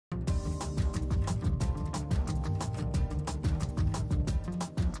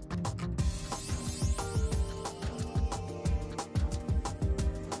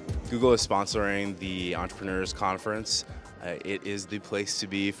Google is sponsoring the Entrepreneurs Conference. It is the place to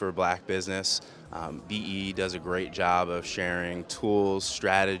be for Black business. BE does a great job of sharing tools,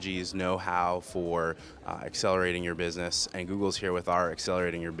 strategies, know-how for accelerating your business, and Google's here with our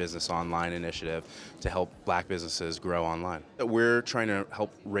Accelerating Your Business Online initiative to help Black businesses grow online. We're trying to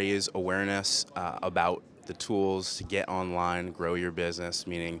help raise awareness about the tools to get online, grow your business,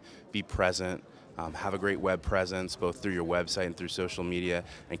 meaning be present, have a great web presence both through your website and through social media,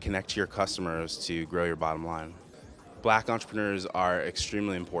 and connect to your customers to grow your bottom line. Black entrepreneurs are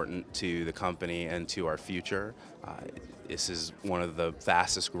extremely important to the company and to our future. This is one of the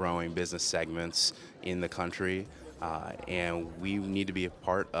fastest growing business segments in the country, and we need to be a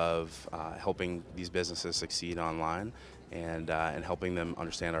part of helping these businesses succeed online and helping them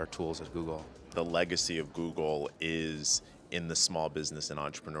understand our tools at Google. The legacy of Google is in the small business and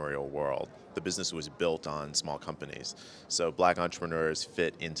entrepreneurial world. The business was built on small companies. So Black entrepreneurs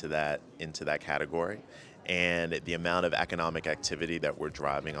fit into that category. And the amount of economic activity that we're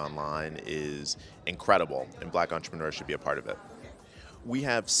driving online is incredible, and Black entrepreneurs should be a part of it. We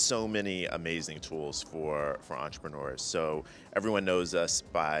have so many amazing tools for entrepreneurs. So everyone knows us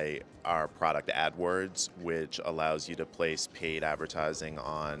by our product AdWords, which allows you to place paid advertising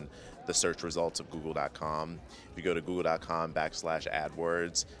on the search results of google.com. If you go to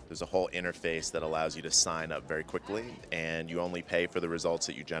google.com/AdWords, there's a whole interface that allows you to sign up very quickly, and you only pay for the results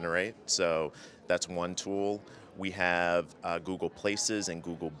that you generate. So that's one tool. We have Google Places and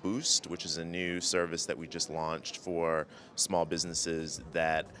Google Boost, which is a new service that we just launched for small businesses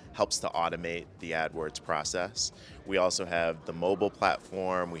that helps to automate the AdWords process. We also have the mobile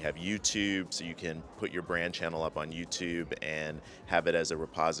platform. We have YouTube, so you can put your brand channel up on YouTube and have it as a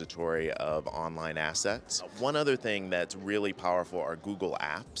repository of online assets. One other thing that's really powerful are Google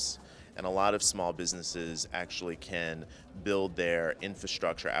Apps. And a lot of small businesses actually can build their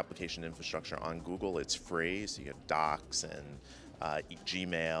infrastructure, application infrastructure on Google. It's free, so you have Docs and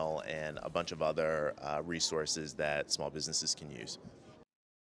Gmail and a bunch of other resources that small businesses can use.